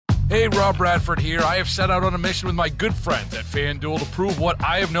Hey, Rob Bradford here. I have set out on a mission with my good friends at FanDuel to prove what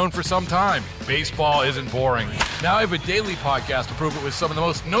I have known for some time. Baseball isn't boring. Now I have a daily podcast to prove it with some of the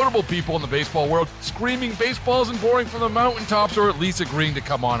most notable people in the baseball world, screaming baseball isn't boring from the mountaintops, or at least agreeing to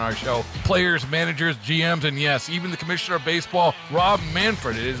come on our show. Players, managers, GMs, and yes, even the commissioner of baseball, Rob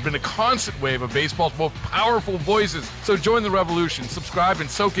Manfred. It has been a constant wave of baseball's most powerful voices. So join the revolution. Subscribe and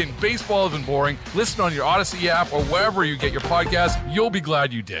soak in Baseball Isn't Boring. Listen on your Odyssey app or wherever you get your podcasts. You'll be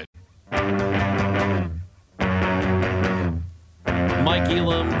glad you did. Mike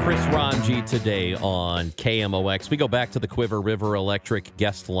Elam, Chris Rongey today on KMOX. We go back to the Quiver River Electric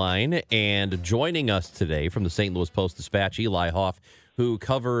guest line, and joining us today from the St. Louis Post-Dispatch, Eli Hof, who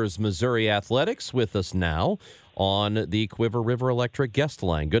covers Missouri athletics, with us now on the Quiver River Electric guest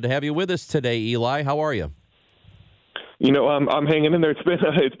line. Good to have you with us today, Eli. How are you? You know, I'm hanging in there.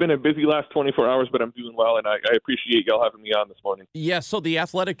 It's been a busy last 24 hours, but I'm doing well, and I appreciate y'all having me on this morning. Yeah, so the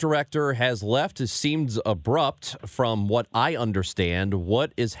athletic director has left. It seems abrupt from what I understand.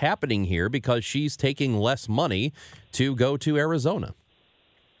 What is happening here? Because she's taking less money to go to Arizona.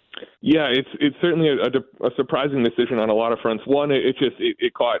 Yeah, it's certainly a surprising decision on a lot of fronts. One,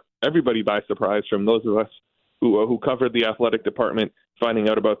 it caught everybody by surprise, from those of us who covered the athletic department, finding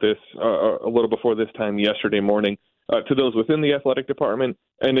out about this a little before this time yesterday morning. To those within the athletic department,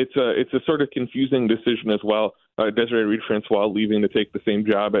 and it's a sort of confusing decision as well. Desiree Reed-Francois leaving to take the same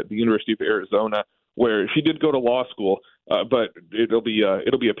job at the University of Arizona, where she did go to law school, but it'll be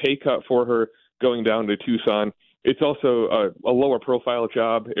a pay cut for her going down to Tucson. It's also a lower profile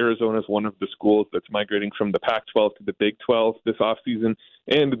job. Arizona is one of the schools that's migrating from the Pac-12 to the Big 12 this offseason,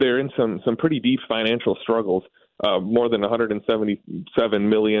 and they're in some pretty deep financial struggles. More than $177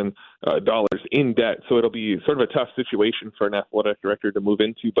 million in debt. So it'll be sort of a tough situation for an athletic director to move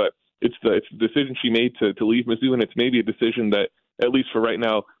into, but it's the decision she made to leave Mizzou, and it's maybe a decision that, at least for right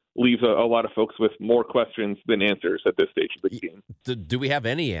now, leaves a lot of folks with more questions than answers at this stage of the game. Do we have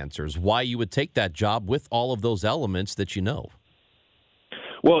any answers why you would take that job with all of those elements that you know?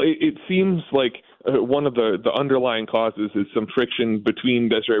 Well, it seems like one of the underlying causes is some friction between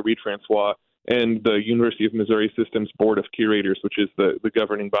Desiree Reed-Francois and the University of Missouri System's Board of Curators, which is the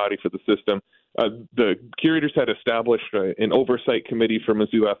governing body for the system. The curators had established an oversight committee for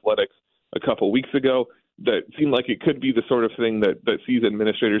Mizzou athletics a couple weeks ago that seemed like it could be the sort of thing that sees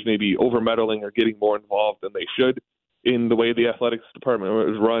administrators maybe over-meddling or getting more involved than they should in the way the athletics department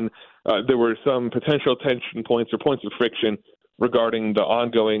was run. There were some potential tension points or points of friction regarding the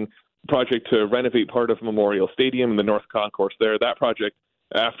ongoing project to renovate part of Memorial Stadium in the North Concourse there. That project,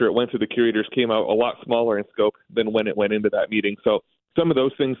 after it went to the curators, came out a lot smaller in scope than when it went into that meeting. So some of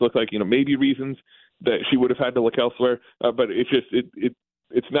those things look like, maybe reasons that she would have had to look elsewhere, but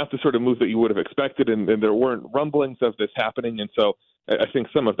it's not the sort of move that you would have expected, and there weren't rumblings of this happening, and so I think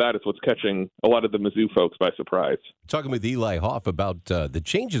some of that is what's catching a lot of the Mizzou folks by surprise. Talking with Eli Hof about the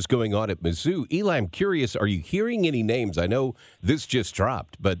changes going on at Mizzou. Eli, I'm curious, are you hearing any names? I know this just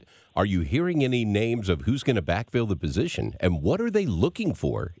dropped, but are you hearing any names of who's going to backfill the position, and what are they looking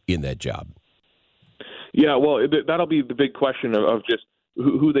for in that job? Yeah, well, that'll be the big question of just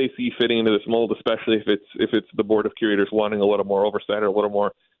who they see fitting into this mold, especially if it's the Board of Curators wanting a little more oversight or a little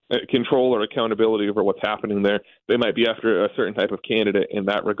more control or accountability over what's happening there. They might be after a certain type of candidate in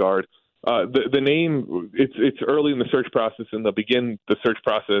that regard. The name, it's early in the search process, and they'll begin the search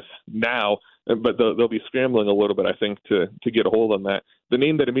process now, but they'll be scrambling a little bit, I think, to get a hold on that. The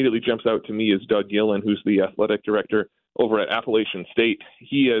name that immediately jumps out to me is Doug Gillen, who's the athletic director over at Appalachian State.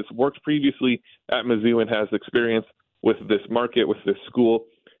 He has worked previously at Mizzou and has experience with this market, with this school.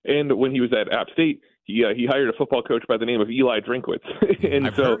 And when he was at App State, he hired a football coach by the name of Eli Drinkwitz. And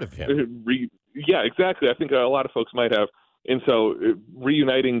I've heard of him. Yeah, exactly. I think a lot of folks might have. And so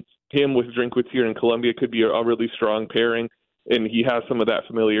reuniting him with Drinkwitz here in Columbia could be a really strong pairing, and he has some of that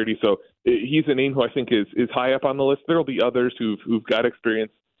familiarity. So he's a name who I think is high up on the list. There will be others who've got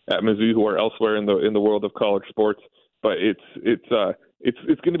experience at Mizzou who are elsewhere in the world of college sports, but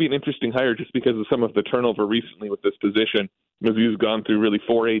it's going to be an interesting hire just because of some of the turnover recently with this position. Mizzou's gone through really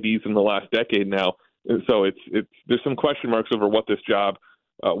 4 ADs in the last decade now, and so there's some question marks over what this job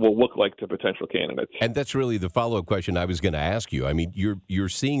will look like to potential candidates. And that's really the follow-up question I was going to ask you. I mean, you're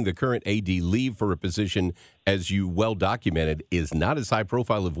seeing the current AD leave for a position, as you well documented, is not as high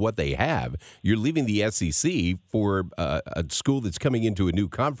profile of what they have. You're leaving the SEC for a school that's coming into a new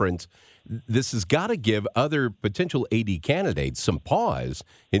conference. This has got to give other potential AD candidates some pause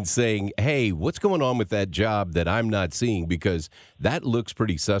in saying, hey, what's going on with that job that I'm not seeing? Because that looks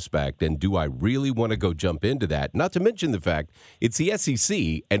pretty suspect. And do I really want to go jump into that? Not to mention the fact it's the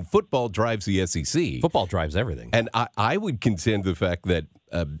SEC, and football drives the SEC. Football drives everything. And I would contend the fact that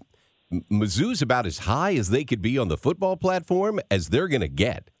Mizzou's about as high as they could be on the football platform as they're going to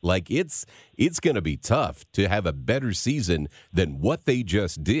get. Like, it's going to be tough to have a better season than what they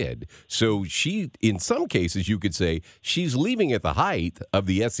just did. So she, in some cases, you could say she's leaving at the height of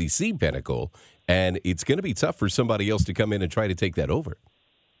the SEC pinnacle, and it's going to be tough for somebody else to come in and try to take that over.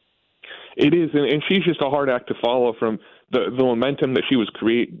 It is, and she's just a hard act to follow from the momentum that she was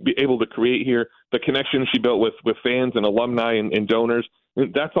able to create here, the connection she built with fans and alumni and donors.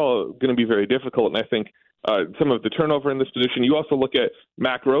 That's all going to be very difficult, and I think some of the turnover in this position. You also look at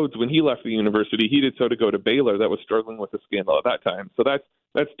Mack Rhoades when he left the university. He did so to go to Baylor, that was struggling with a scandal at that time. So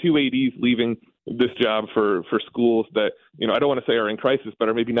that's two ADs leaving this job for schools that, I don't want to say are in crisis, but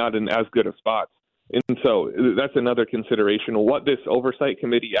are maybe not in as good of spots. And so that's another consideration. What this oversight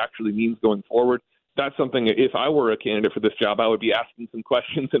committee actually means going forward, that's something, if I were a candidate for this job, I would be asking some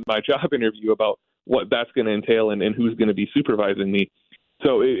questions in my job interview about what that's going to entail and who's going to be supervising me.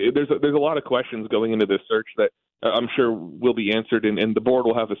 So there's a lot of questions going into this search that I'm sure will be answered, and the board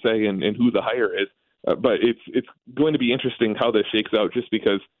will have a say in who the hire is. But it's going to be interesting how this shakes out, just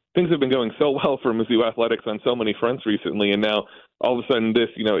because things have been going so well for Mizzou athletics on so many fronts recently, and now all of a sudden this,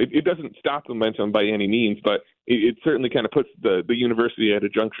 it doesn't stop momentum by any means, but it certainly kind of puts the university at a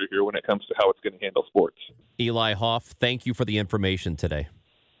juncture here when it comes to how it's going to handle sports. Eli Hof, thank you for the information today.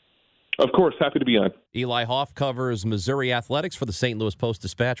 Of course, happy to be on. Eli Hof covers Missouri athletics for the St. Louis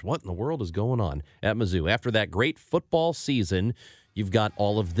Post-Dispatch. What in the world is going on at Mizzou? After that great football season, you've got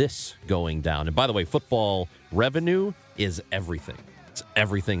all of this going down. And by the way, football revenue is everything. It's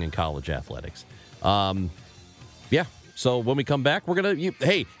everything in college athletics. Yeah. So when we come back, we're going to,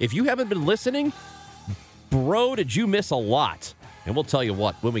 hey, if you haven't been listening, bro, did you miss a lot? And we'll tell you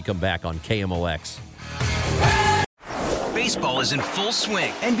what when we come back on KMOX. Baseball is in full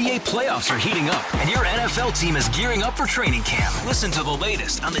swing. NBA playoffs are heating up, and your NFL team is gearing up for training camp. Listen to the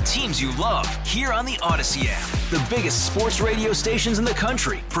latest on the teams you love here on the Odyssey app. The biggest sports radio stations in the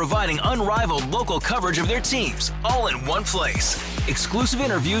country, providing unrivaled local coverage of their teams, all in one place. Exclusive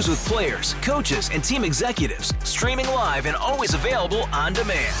interviews with players, coaches, and team executives, streaming live and always available on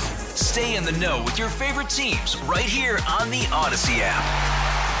demand. Stay in the know with your favorite teams right here on the Odyssey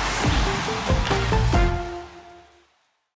app.